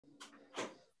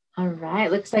All right,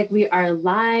 looks like we are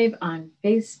live on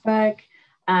Facebook.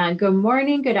 Good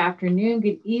morning, good afternoon,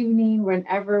 good evening,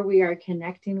 whenever we are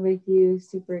connecting with you.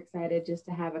 Super excited just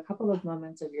to have a couple of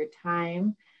moments of your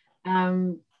time.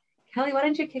 Kelly, why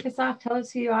don't you kick us off? Tell us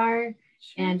who you are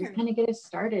and just kind of get us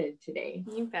started today.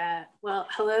 You bet. Well,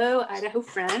 hello, Idaho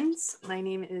friends. My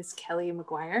name is Kelli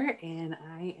McGuire, and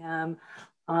I am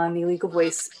on the Legal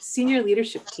Voice Senior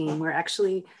Leadership Team. We're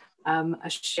actually a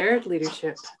shared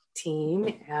leadership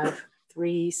team of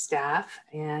 3 staff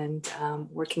and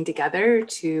working together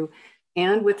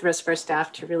and with the rest of our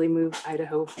staff to really move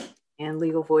Idaho and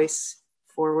Legal Voice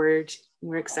forward.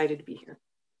 We're excited to be here.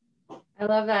 I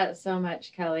love that so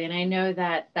much, Kelly. And I know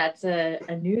that that's a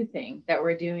new thing that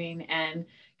we're doing and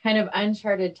kind of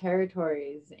uncharted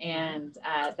territories. And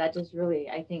that just really,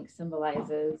 I think,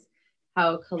 symbolizes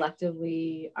how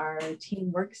collectively our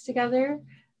team works together.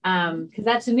 Because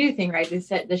that's a new thing, right?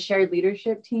 The shared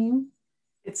leadership team.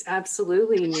 It's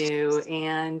absolutely new.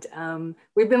 And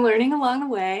we've been learning along the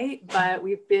way, but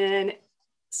we've been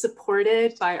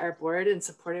supported by our board and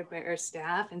supported by our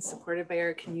staff and supported by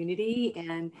our community.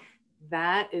 And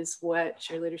that is what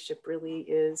shared leadership really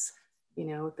is,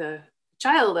 the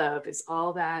child of, is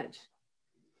all that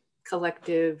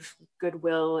collective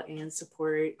goodwill and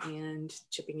support and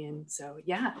chipping in. So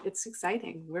yeah, it's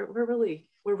exciting. We're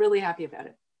really happy about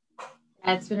it.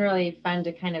 It's been really fun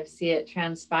to kind of see it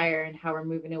transpire and how we're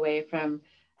moving away from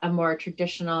a more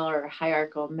traditional or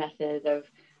hierarchical method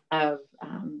of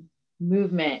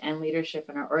movement and leadership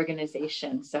in our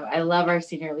organization. So I love our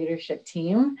senior leadership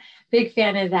team. Big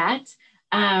fan of that.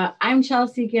 I'm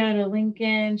Chelsea Gianna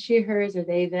Lincoln. She, hers, or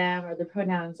they, them, are the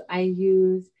pronouns I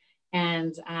use.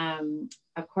 And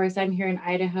of course, I'm here in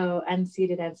Idaho,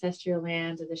 unceded ancestral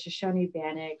lands of the Shoshone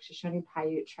Bannock, Shoshone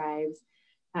Paiute tribes.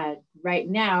 Right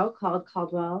now, called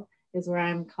Caldwell is where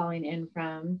I'm calling in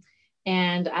from.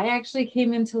 And I actually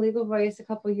came into Legal Voice a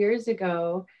couple years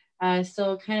ago,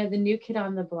 so kind of the new kid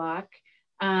on the block.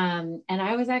 And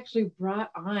I was actually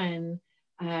brought on,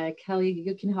 Kelly,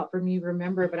 you can help me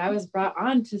remember, but I was brought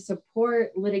on to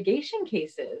support litigation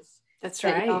cases. That's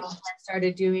right. That I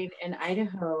started doing in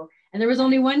Idaho. And there was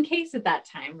only one case at that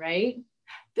time, right?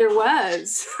 There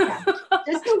was. Yeah.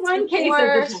 Just the one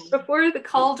case before the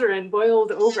cauldron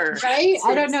boiled over. Right?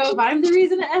 I don't know if I'm the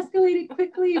reason it escalated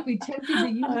quickly, if we tempted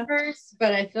the universe,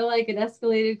 but I feel like it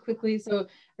escalated quickly. So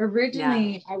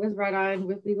originally, I was brought on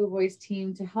with Legal Voice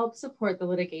team to help support the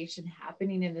litigation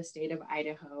happening in the state of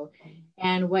Idaho.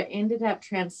 And what ended up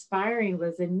transpiring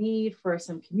was a need for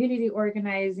some community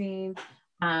organizing,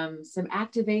 some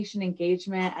activation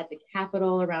engagement at the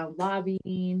Capitol around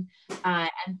lobbying,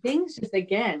 and things just,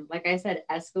 again, like I said,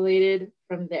 escalated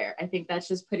from there. I think that's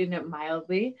just putting it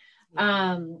mildly.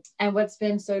 And what's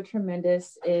been so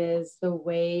tremendous is the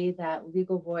way that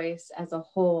Legal Voice as a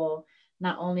whole,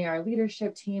 not only our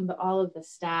leadership team, but all of the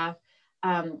staff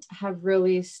have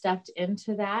really stepped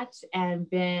into that and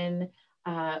been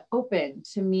open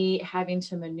to me having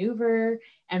to maneuver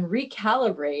and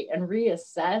recalibrate and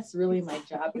reassess really my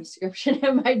job description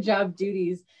and my job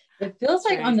duties. It feels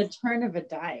like on the turn of a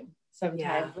dime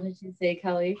sometimes. What did you say,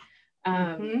 Kelly?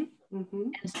 And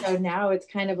so now it's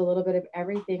kind of a little bit of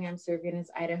everything. I'm serving as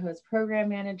Idaho's program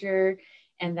manager,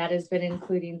 and that has been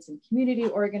including some community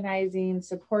organizing,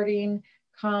 supporting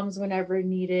comms whenever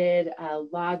needed,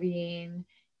 lobbying,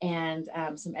 and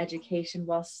some education,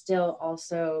 while still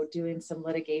also doing some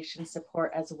litigation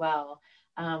support as well,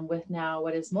 with now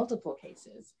what is multiple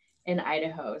cases in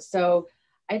Idaho. So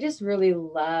I just really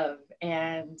love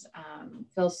and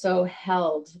feel so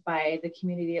held by the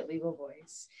community at Legal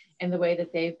Voice and the way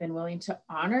that they've been willing to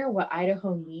honor what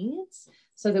Idaho needs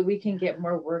so that we can get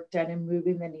more work done and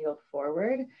moving the needle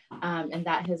forward. And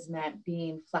that has meant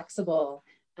being flexible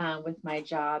with my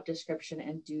job description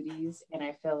and duties. And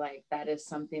I feel like that is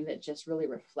something that just really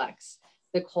reflects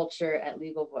the culture at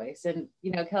Legal Voice. And,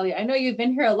 Kelly, I know you've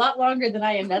been here a lot longer than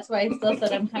I am. That's why I still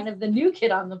said I'm kind of the new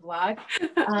kid on the block.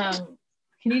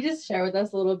 Can you just share with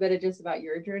us a little bit of just about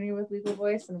your journey with Legal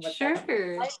Voice and what?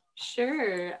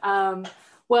 Sure.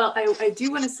 Well, I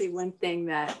do want to say one thing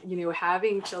that,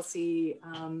 having Chelsea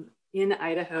in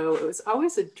Idaho, it was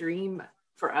always a dream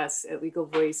for us at Legal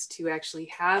Voice to actually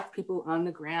have people on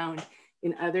the ground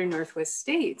in other Northwest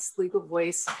states. Legal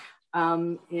Voice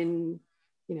in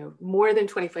more than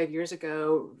 25 years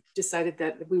ago decided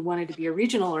that we wanted to be a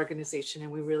regional organization,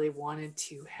 and we really wanted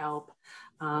to help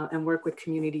and work with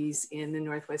communities in the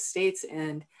Northwest states.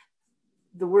 And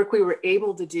the work we were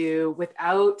able to do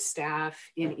without staff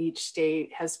in each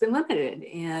state has been limited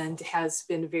and has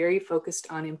been very focused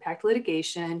on impact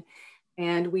litigation.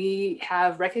 And we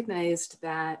have recognized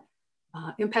that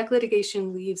impact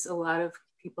litigation leaves a lot of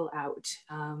people out.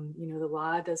 The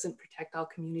law doesn't protect all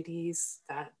communities.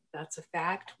 That's a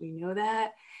fact. We know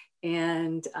that.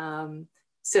 And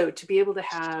so to be able to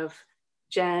have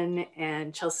Jen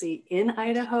and Chelsea in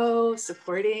Idaho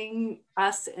supporting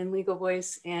us and Legal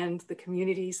Voice and the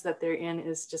communities that they're in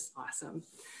is just awesome.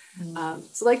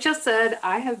 So like Jess said,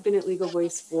 I have been at Legal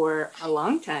Voice for a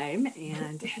long time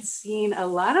and have seen a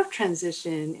lot of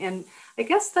transition. And I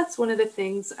guess that's one of the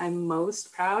things I'm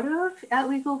most proud of at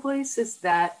Legal Voice is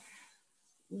that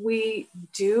we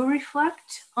do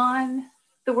reflect on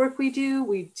the work we do.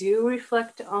 We do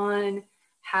reflect on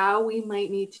how we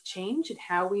might need to change and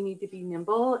how we need to be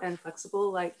nimble and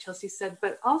flexible, like Chelsea said,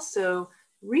 but also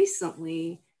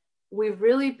recently, we've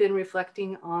really been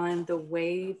reflecting on the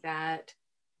way that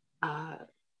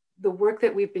the work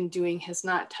that we've been doing has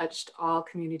not touched all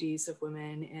communities of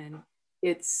women. And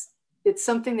it's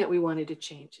something that we wanted to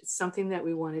change. It's something that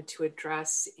we wanted to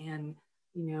address and,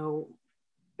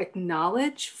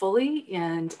 acknowledge fully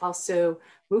and also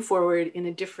move forward in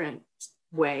a different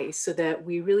way so that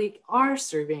we really are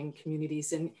serving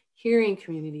communities and hearing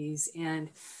communities and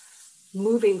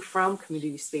moving from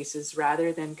community spaces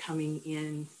rather than coming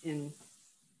in and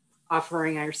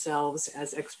offering ourselves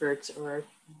as experts or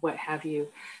what have you.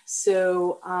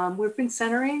 So we've been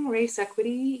centering race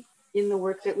equity in the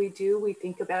work that we do. We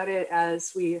think about it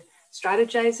as we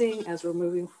strategizing, as we're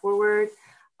moving forward.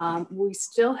 We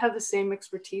still have the same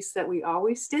expertise that we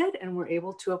always did, and we're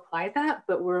able to apply that,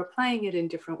 but we're applying it in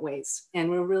different ways.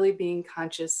 And we're really being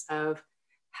conscious of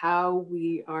how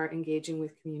we are engaging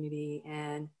with community.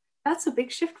 And that's a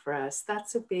big shift for us.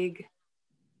 That's a big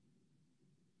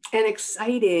and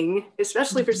exciting,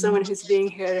 especially for someone who's being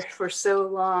here for so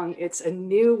long. It's a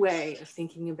new way of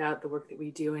thinking about the work that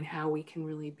we do and how we can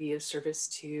really be of service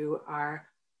to our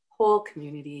whole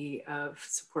community of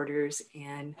supporters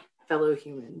and fellow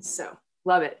humans. So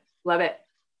love it. Love it.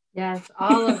 Yes,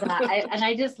 all of that.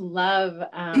 I just love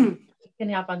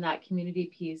picking up on that community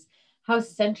piece, how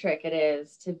centric it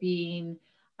is to being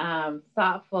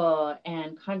thoughtful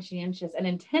and conscientious and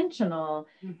intentional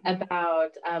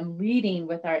about leading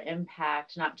with our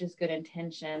impact, not just good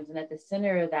intentions. And at the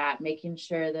center of that, making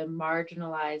sure the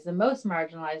marginalized, the most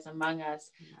marginalized among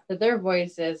us, that their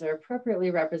voices are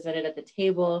appropriately represented at the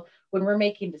table when we're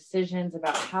making decisions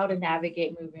about how to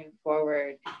navigate moving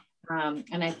forward.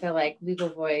 And I feel like Legal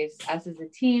Voice, us as a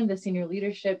team, the senior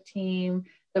leadership team,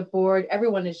 the board,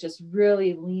 everyone is just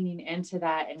really leaning into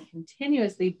that and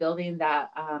continuously building that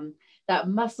that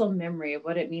muscle memory of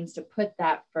what it means to put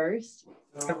that first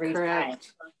every time.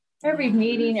 Every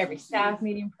meeting, every staff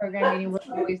meeting, program meeting, we're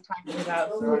always talking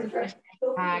about who's going to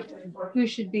impact, who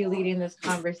should be leading this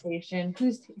conversation,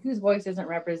 whose voice isn't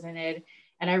represented.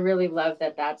 And I really love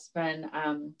that that's been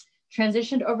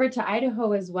transitioned over to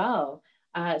Idaho as well.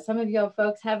 Some of y'all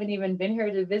folks haven't even been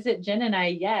here to visit Jen and I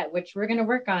yet, which we're going to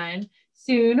work on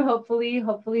soon,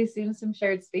 hopefully soon some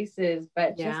shared spaces,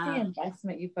 but just the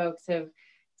investment you folks have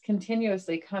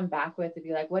continuously come back with to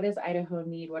be like, what does Idaho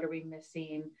need? What are we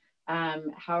missing?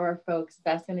 How are folks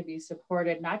best going to be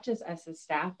supported, not just us as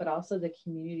staff, but also the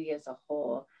community as a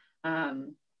whole.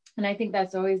 And I think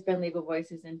that's always been Legal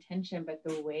Voice's intention, but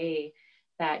the way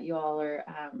that you all are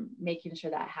making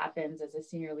sure that happens as a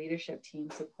senior leadership team,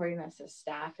 supporting us as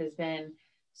staff has been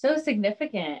so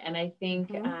significant. And I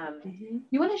think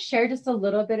you want to share just a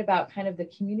little bit about kind of the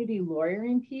community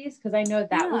lawyering piece, because I know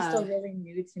that was still really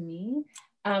new to me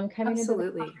coming into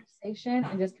the conversation,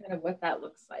 and just kind of what that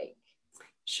looks like.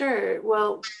 Sure.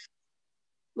 Well,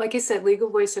 like I said, Legal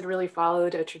Voice had really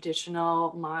followed a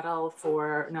traditional model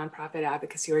for nonprofit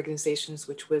advocacy organizations,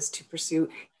 which was to pursue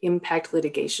impact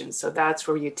litigation. So that's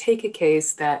where you take a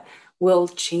case that will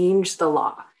change the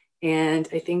law. And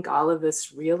I think all of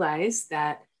us realize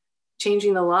that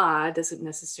changing the law doesn't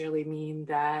necessarily mean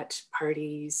that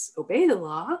parties obey the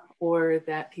law or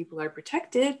that people are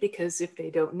protected, because if they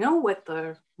don't know what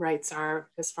the rights are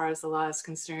as far as the law is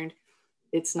concerned,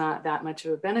 it's not that much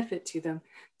of a benefit to them.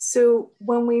 So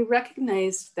when we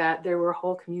recognized that there were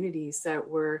whole communities that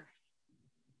were,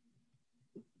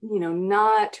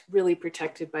 not really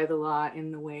protected by the law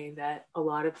in the way that a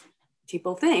lot of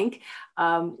people think,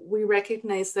 we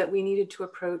recognized that we needed to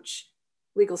approach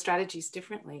legal strategies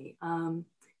differently.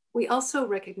 We also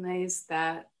recognized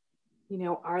that,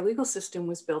 our legal system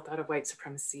was built out of white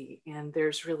supremacy, and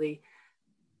there's really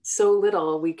so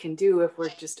little we can do if we're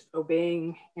just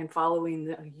obeying and following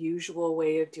the usual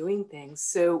way of doing things.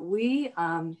 So we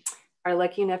are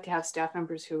lucky enough to have staff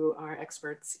members who are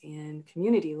experts in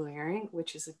community lawyering,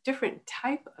 which is a different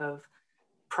type of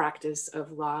practice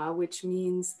of law, which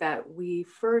means that we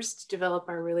first develop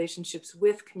our relationships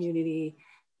with community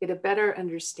get a better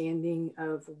understanding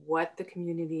of what the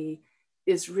community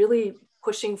is really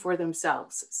pushing for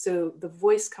themselves. So the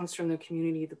voice comes from the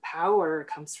community, the power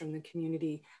comes from the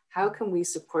community. How can we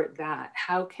support that?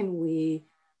 How can we,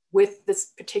 with this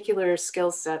particular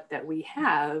skill set that we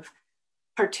have,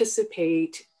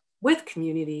 participate with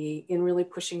community in really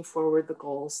pushing forward the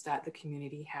goals that the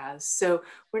community has? So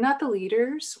we're not the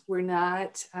leaders. We're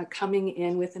not coming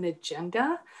in with an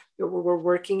agenda. We're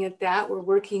working at that. We're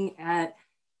working at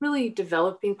really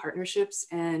developing partnerships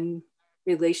and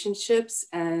relationships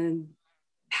and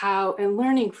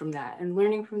learning from that and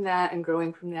growing from that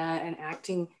and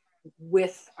acting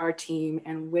with our team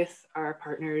and with our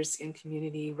partners in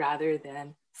community rather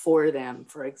than for them,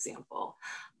 for example.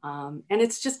 And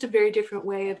it's just a very different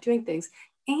way of doing things.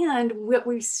 And what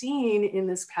we've seen in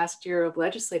this past year of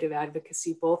legislative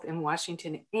advocacy, both in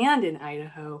Washington and in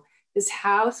Idaho, is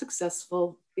how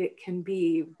successful it can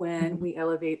be when we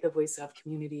elevate the voice of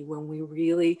community, when we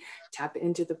really tap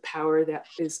into the power that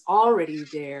is already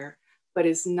there, but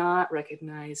is not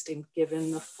recognized and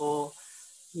given the full,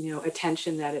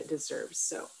 attention that it deserves.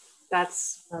 So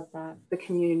that's the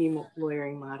community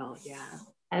lawyering model. Yeah.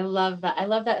 I love that. I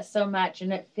love that so much.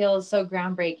 And it feels so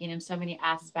groundbreaking in so many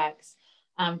aspects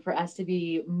for us to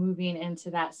be moving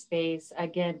into that space,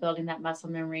 again, building that muscle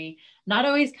memory, not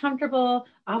always comfortable,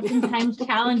 oftentimes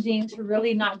challenging to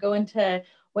really not go into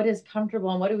what is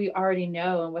comfortable and what do we already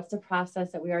know and what's the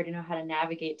process that we already know how to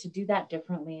navigate, to do that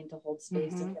differently and to hold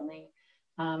space differently.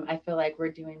 I feel like we're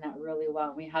doing that really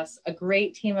well. We have a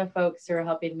great team of folks who are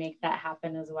helping make that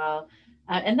happen as well.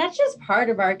 And that's just part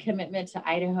of our commitment to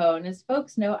Idaho. And as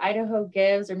folks know, Idaho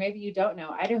Gives, or maybe you don't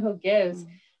know, Idaho Gives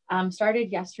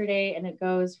started yesterday and it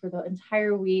goes for the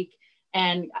entire week.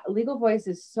 And Legal Voice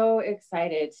is so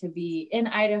excited to be in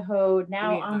Idaho,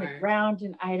 now on the ground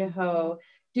in Idaho,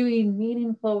 doing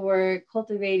meaningful work,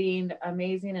 cultivating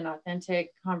amazing and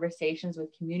authentic conversations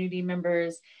with community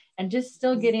members, and just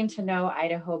still getting to know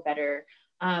Idaho better.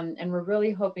 And we're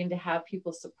really hoping to have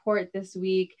people support this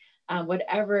week.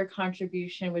 Whatever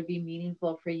contribution would be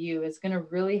meaningful for you is going to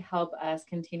really help us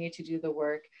continue to do the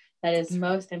work that is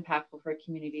most impactful for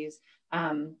communities.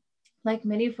 Like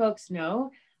many folks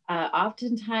know,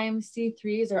 oftentimes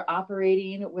C3s are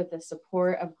operating with the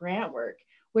support of grant work,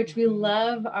 which we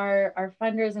love our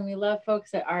funders and we love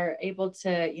folks that are able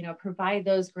to, provide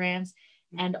those grants.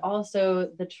 And also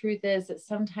the truth is that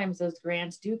sometimes those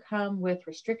grants do come with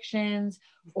restrictions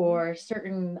or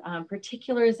certain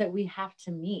particulars that we have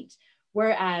to meet.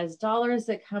 Whereas dollars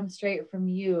that come straight from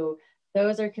you,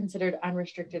 those are considered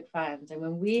unrestricted funds. And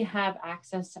when we have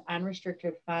access to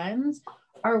unrestricted funds,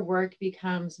 our work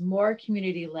becomes more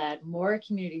community-led, more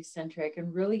community-centric,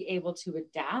 and really able to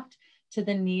adapt to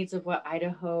the needs of what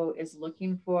Idaho is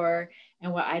looking for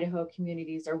and what Idaho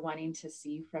communities are wanting to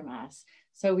see from us.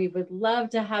 So we would love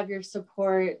to have your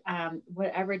support.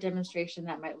 Whatever demonstration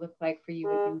that might look like for you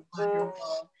would be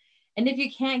wonderful. And if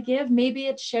you can't give, maybe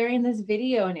it's sharing this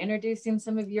video and introducing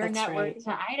some of your network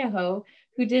to Idaho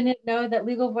who didn't know that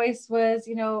Legal Voice was,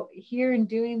 here and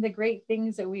doing the great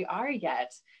things that we are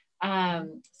yet.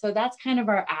 So that's kind of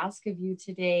our ask of you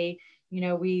today.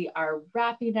 We are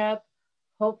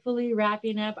hopefully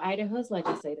wrapping up Idaho's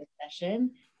legislative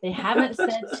session. They haven't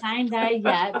said sign die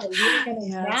yet, but we're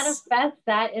going to manifest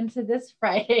that into this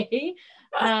Friday,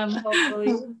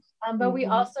 hopefully. But we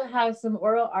also have some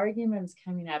oral arguments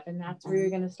coming up, and that's where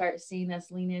you're going to start seeing us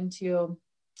lean into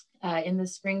in the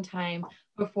springtime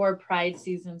before Pride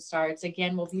season starts.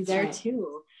 Again, we'll be there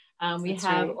too. We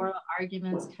have oral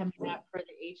arguments coming up for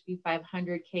the HB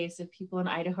 500 case. If people in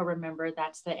Idaho remember,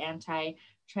 that's the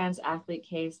anti-trans athlete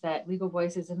case that Legal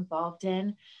Voice is involved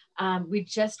in. We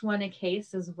just won a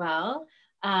case as well.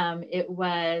 It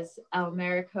was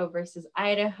Almerico versus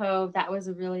Idaho. That was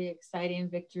a really exciting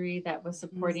victory that was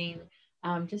supporting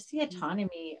just the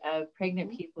autonomy of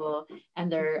pregnant people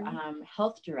and their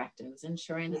health directives,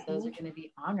 ensuring that those are going to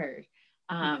be honored.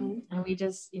 And we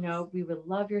just, we would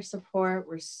love your support.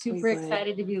 We're super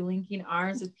excited to be linking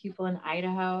arms with people in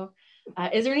Idaho.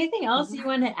 Is there anything else you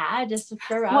want to add just to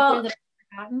throw out there that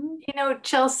I've forgotten?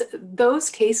 Chelsea, those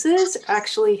cases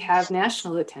actually have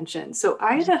national attention. So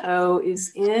Idaho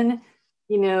is in,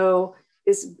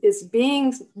 is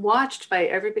being watched by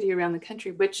everybody around the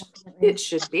country, which it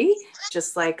should be,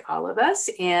 just like all of us.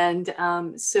 And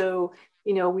so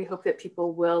we hope that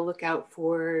people will look out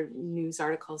for news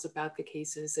articles about the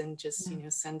cases and just,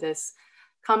 send us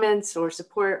comments or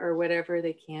support or whatever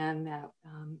they can that,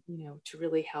 to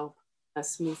really help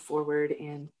us move forward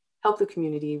and help the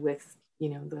community with,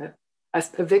 a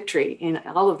victory in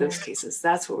all of those cases.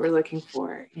 That's what we're looking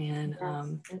for. And,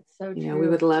 it's so true. we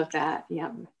would love that.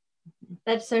 Yeah.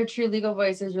 That's so true. Legal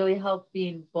Voice has really helped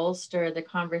bolster the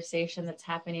conversation that's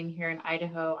happening here in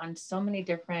Idaho on so many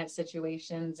different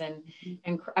situations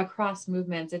and across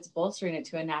movements. It's bolstering it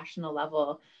to a national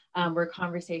level where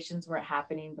conversations weren't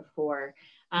happening before.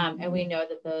 And we know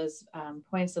that those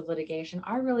points of litigation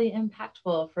are really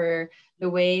impactful for the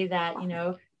way that,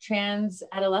 trans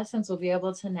adolescents will be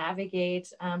able to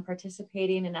navigate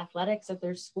participating in athletics at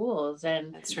their schools,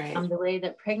 and that's right. The way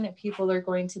that pregnant people are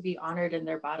going to be honored in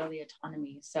their bodily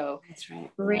autonomy. So that's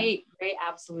right. Great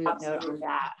absolute note on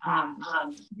that.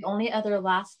 The only other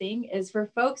last thing is for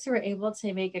folks who are able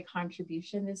to make a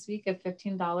contribution this week of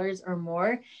 $15 or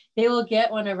more, they will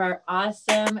get one of our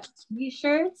awesome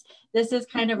t-shirts. This is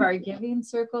kind of our giving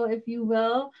circle, if you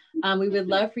will. We would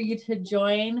love for you to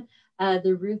join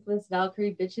the Ruthless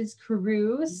Valkyrie Bitches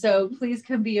crew. So please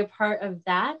come be a part of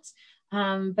that.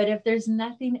 But if there's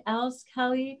nothing else,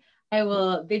 Kelli, I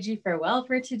will bid you farewell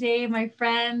for today, my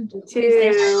friend. Please stay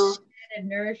hydrated and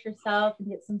nourish yourself and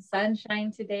get some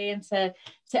sunshine today. And to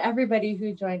everybody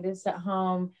who joined us at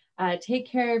home, take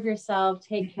care of yourself,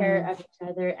 take care of each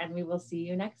other, and we will see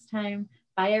you next time.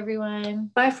 Bye, everyone.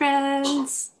 Bye,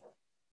 friends.